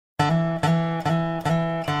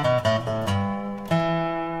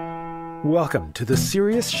Welcome to the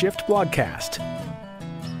Serious Shift blogcast.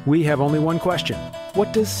 We have only one question.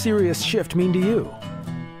 What does Serious Shift mean to you?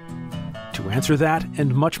 To answer that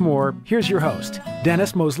and much more, here's your host,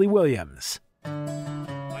 Dennis Moseley-Williams. I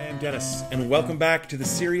am Dennis, and welcome back to the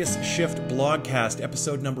Serious Shift blogcast,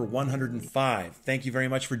 episode number 105. Thank you very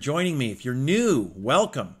much for joining me. If you're new,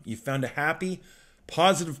 welcome. You found a happy,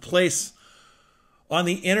 positive place on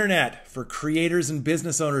the internet for creators and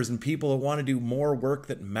business owners and people that want to do more work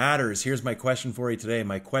that matters. Here's my question for you today.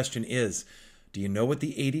 My question is, do you know what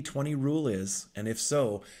the 80-20 rule is? And if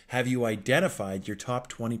so, have you identified your top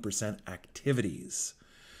 20% activities?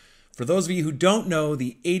 For those of you who don't know,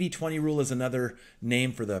 the 80-20 rule is another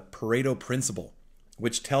name for the Pareto principle,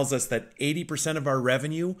 which tells us that 80% of our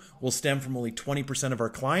revenue will stem from only 20% of our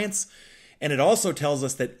clients. And it also tells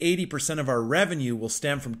us that 80% of our revenue will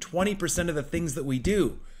stem from 20% of the things that we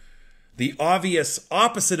do. The obvious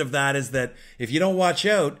opposite of that is that if you don't watch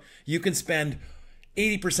out, you can spend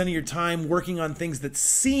 80% of your time working on things that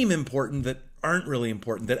seem important that aren't really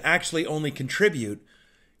important, that actually only contribute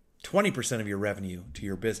 20% of your revenue to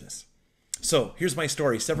your business. So here's my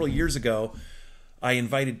story. Several years ago, I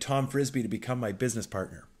invited Tom Frisbee to become my business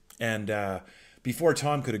partner. And before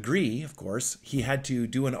Tom could agree, of course, he had to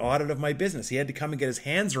do an audit of my business. He had to come and get his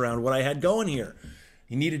hands around what I had going here.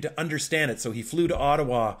 He needed to understand it. So he flew to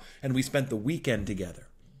Ottawa and we spent the weekend together.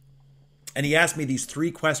 And he asked me these three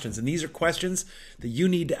questions. And these are questions that you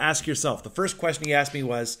need to ask yourself. The first question he asked me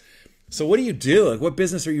was, so what do you do? Like, what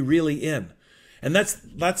business are you really in? And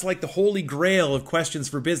that's like the holy grail of questions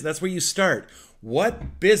for business. That's where you start.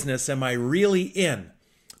 What business am I really in?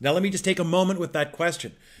 Now, let me just take a moment with that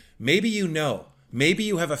question. Maybe you know. Maybe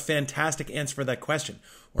you have a fantastic answer for that question,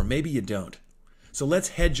 or maybe you don't. So let's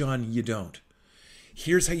hedge on you don't.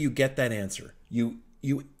 Here's how you get that answer. You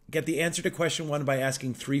get the answer to question one by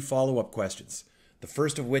asking three follow-up questions. The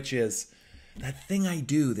first of which is, that thing I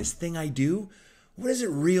do, this thing I do, what does it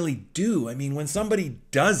really do? I mean, when somebody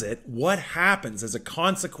does it, what happens as a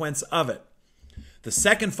consequence of it? The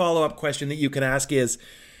second follow-up question that you can ask is,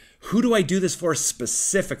 who do I do this for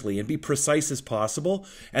specifically, and be precise as possible?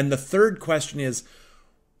 And the third question is,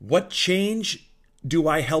 what change do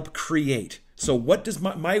I help create? So what does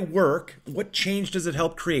my work, what change does it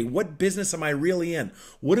help create? What business am I really in?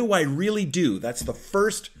 What do I really do? That's the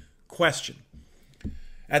first question.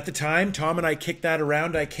 At the time, Tom and I kicked that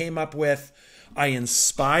around. I came up with, I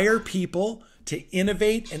inspire people to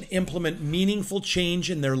innovate and implement meaningful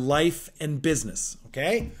change in their life and business.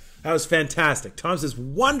 Okay? That was fantastic. Tom says,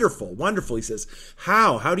 wonderful, wonderful. He says,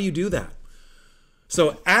 how? How do you do that?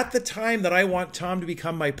 So at the time that I want Tom to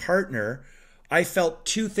become my partner, I felt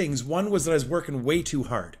two things. One was that I was working way too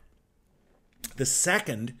hard. The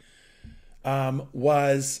second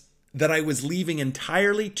was that I was leaving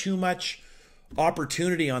entirely too much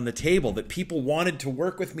opportunity on the table, that people wanted to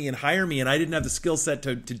work with me and hire me, and I didn't have the skill set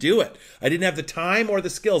to do it. I didn't have the time or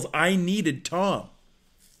the skills. I needed Tom.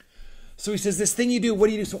 So he says, this thing you do, what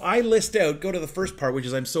do you do? So I list out, go to the first part, which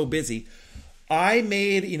is I'm so busy. I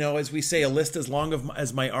made, as we say, a list as long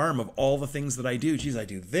as my arm of all the things that I do. Geez, I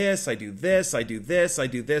do this, I do this, I do this, I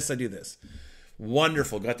do this, I do this.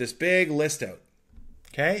 Wonderful. Got this big list out.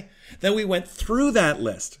 Okay? Then we went through that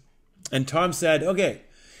list. And Tom said, okay,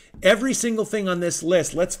 every single thing on this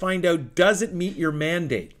list, let's find out, does it meet your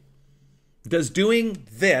mandate? Does doing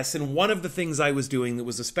this, and one of the things I was doing that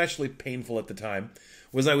was especially painful at the time,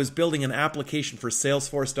 was I was building an application for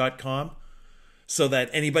Salesforce.com so that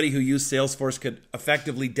anybody who used Salesforce could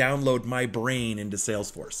effectively download my brain into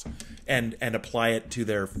Salesforce and apply it to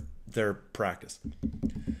their practice.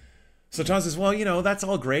 So Tom says, well, that's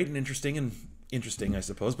all great and interesting, I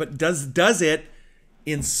suppose, but does it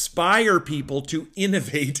inspire people to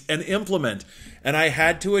innovate and implement? And I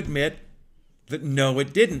had to admit that no,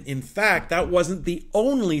 it didn't. In fact, that wasn't the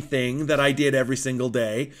only thing that I did every single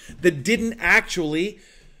day that didn't actually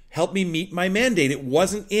help me meet my mandate. It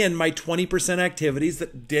wasn't in my 20% activities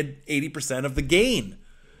that did 80% of the gain.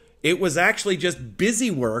 It was actually just busy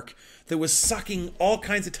work that was sucking all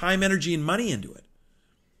kinds of time, energy, and money into it.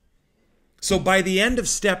 So by the end of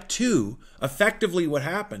step 2, effectively what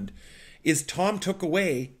happened is Tom took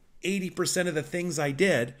away 80% of the things I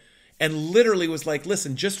did and literally was like,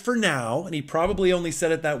 listen, just for now, and he probably only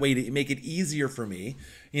said it that way to make it easier for me,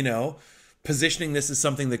 positioning this as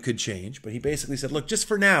something that could change. But he basically said, look, just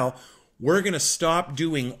for now, we're going to stop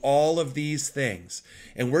doing all of these things.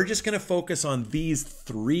 And we're just going to focus on these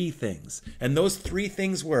 3 things. And those 3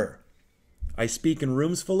 things were, I speak in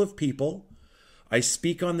rooms full of people, I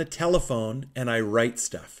speak on the telephone, and I write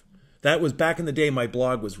stuff. That was back in the day my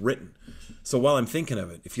blog was written. So while I'm thinking of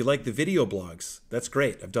it, if you like the video blogs, that's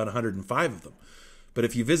great. I've done 105 of them. But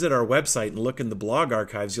if you visit our website and look in the blog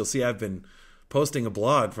archives, you'll see I've been posting a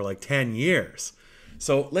blog for like 10 years.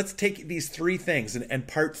 So let's take these three things and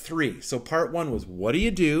part three. So part one was, what do you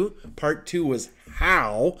do? Part two was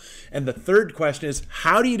how. And the third question is,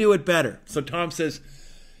 how do you do it better? So Tom says,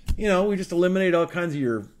 we just eliminate all kinds of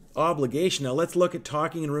your obligation. Now let's look at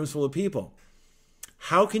talking in rooms full of people.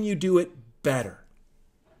 How can you do it better?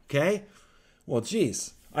 Okay? Well,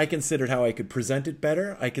 geez. I considered how I could present it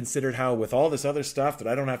better. I considered how with all this other stuff that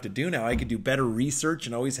I don't have to do now, I could do better research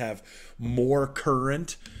and always have more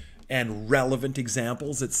current and relevant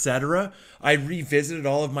examples, etc. I revisited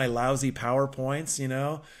all of my lousy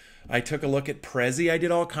PowerPoints, I took a look at Prezi. I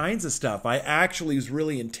did all kinds of stuff. I actually was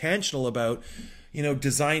really intentional about,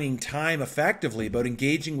 designing time effectively, about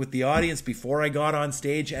engaging with the audience before I got on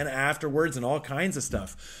stage and afterwards and all kinds of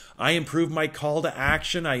stuff. I improved my call to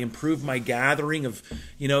action. I improved my gathering of,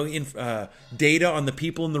 data on the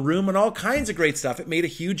people in the room and all kinds of great stuff. It made a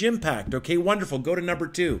huge impact. Okay, wonderful. Go to number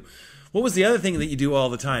two. What was the other thing that you do all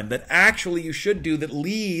the time that actually you should do that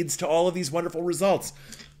leads to all of these wonderful results?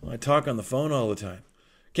 Well, I talk on the phone all the time.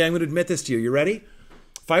 Okay, I'm going to admit this to you. You ready?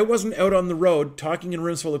 If I wasn't out on the road talking in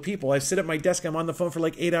rooms full of people, I sit at my desk, I'm on the phone for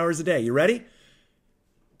like 8 hours a day. You ready?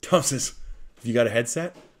 Tom says, have you got a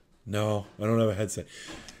headset? No, I don't have a headset.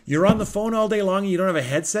 You're on the phone all day long and you don't have a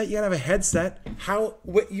headset? You gotta have a headset. How?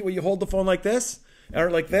 You hold the phone like this? Or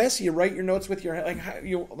like this? You write your notes with your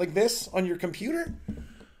like this on your computer?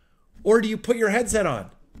 Or do you put your headset on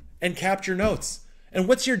and capture notes? And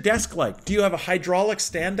what's your desk like? Do you have a hydraulic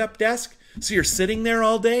stand-up desk? So you're sitting there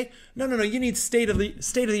all day? No. You need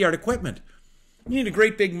state-of-the-art equipment. You need a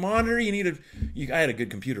great big monitor. I had a good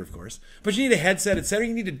computer, of course. But you need a headset, etc.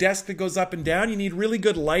 You need a desk that goes up and down. You need really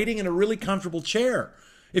good lighting and a really comfortable chair.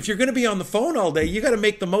 If you're going to be on the phone all day, you got to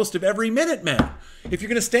make the most of every minute, man. If you're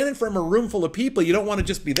going to stand in front of a room full of people, you don't want to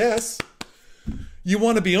just be this. You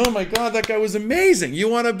want to be, oh my God, that guy was amazing. You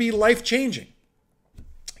want to be life-changing.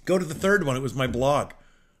 Go to the third one. It was my blog.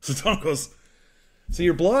 So Tom goes, so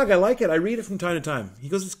your blog, I like it. I read it from time to time. He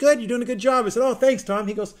goes, it's good. You're doing a good job. I said, oh, thanks, Tom.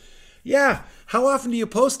 He goes, yeah. How often do you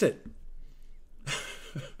post it?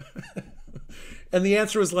 And the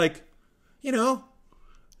answer was like,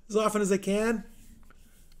 as often as I can.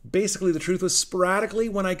 Basically, the truth was sporadically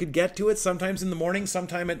when I could get to it, sometimes in the morning,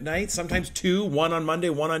 sometime at night, sometimes two, one on Monday,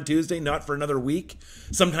 one on Tuesday, not for another week,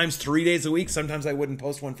 sometimes 3 days a week, sometimes I wouldn't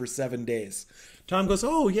post one for 7 days. Tom goes,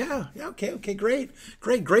 oh, yeah, okay, great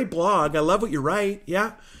blog. I love what you write,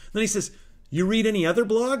 yeah. Then he says, you read any other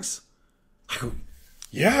blogs? I go,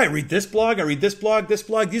 yeah, I read this blog, this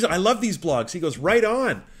blog. I love these blogs. He goes, right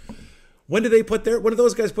on. When do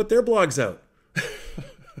those guys put their blogs out?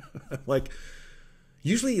 I'm like,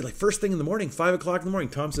 usually like first thing in the morning, 5 o'clock in the morning.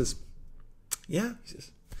 Tom says, yeah. He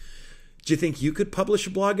says, do you think you could publish a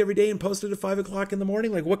blog every day and post it at 5 o'clock in the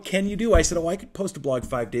morning? Like, what can you do? I said, I could post a blog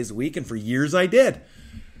 5 days a week. And for years I did.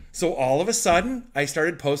 So all of a sudden I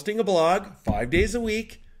started posting a blog 5 days a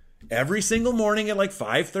week, every single morning at like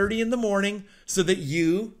 5:30 in the morning, so that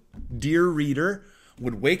you, dear reader,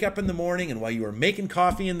 would wake up in the morning and while you were making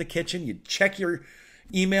coffee in the kitchen, you'd check your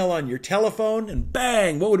email on your telephone and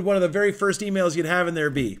bang, what would one of the very first emails you'd have in there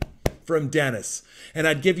be? From Dennis. And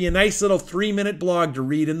I'd give you a nice little 3-minute blog to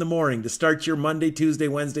read in the morning to start your Monday, Tuesday,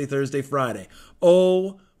 Wednesday, Thursday, Friday.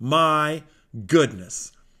 Oh my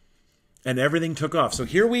goodness. And everything took off. So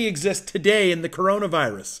here we exist today in the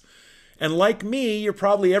coronavirus. And like me, you're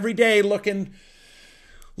probably every day looking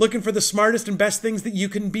for the smartest and best things that you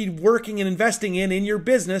can be working and investing in your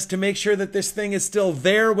business to make sure that this thing is still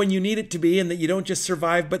there when you need it to be and that you don't just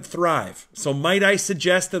survive but thrive. So might I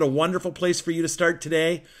suggest that a wonderful place for you to start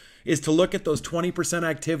today is to look at those 20%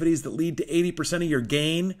 activities that lead to 80% of your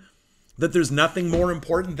gain, that there's nothing more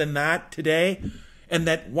important than that today, and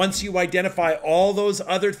that once you identify all those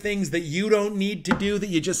other things that you don't need to do, that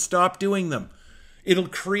you just stop doing them. It'll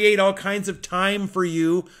create all kinds of time for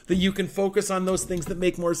you that you can focus on those things that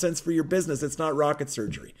make more sense for your business. It's not rocket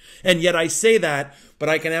surgery. And yet I say that, but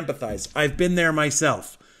I can empathize. I've been there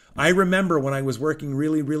myself. I remember when I was working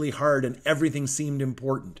really, really hard and everything seemed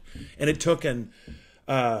important. And it took an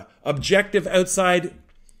objective outside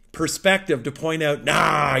perspective to point out,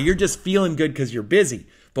 nah, you're just feeling good because you're busy.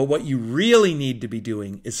 But what you really need to be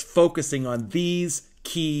doing is focusing on these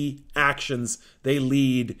key actions. They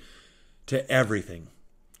lead to everything.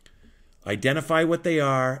 Identify what they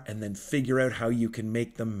are and then figure out how you can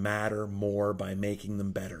make them matter more by making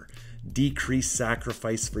them better. Decrease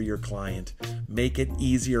sacrifice for your client. Make it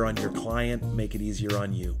easier on your client. Make it easier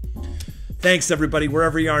on you. Thanks, everybody.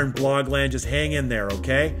 Wherever you are in Blogland, just hang in there,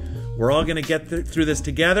 okay? We're all going to get through this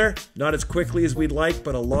together. Not as quickly as we'd like,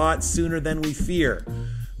 but a lot sooner than we fear.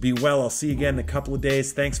 Be well. I'll see you again in a couple of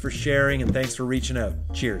days. Thanks for sharing and thanks for reaching out.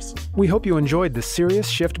 Cheers. We hope you enjoyed the Serious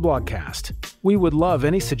Shift blogcast. We would love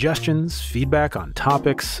any suggestions, feedback on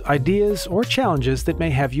topics, ideas, or challenges that may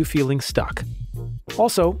have you feeling stuck.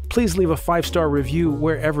 Also, please leave a 5-star review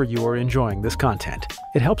wherever you are enjoying this content.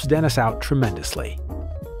 It helps Dennis out tremendously.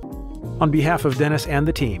 On behalf of Dennis and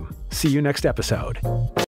the team, see you next episode.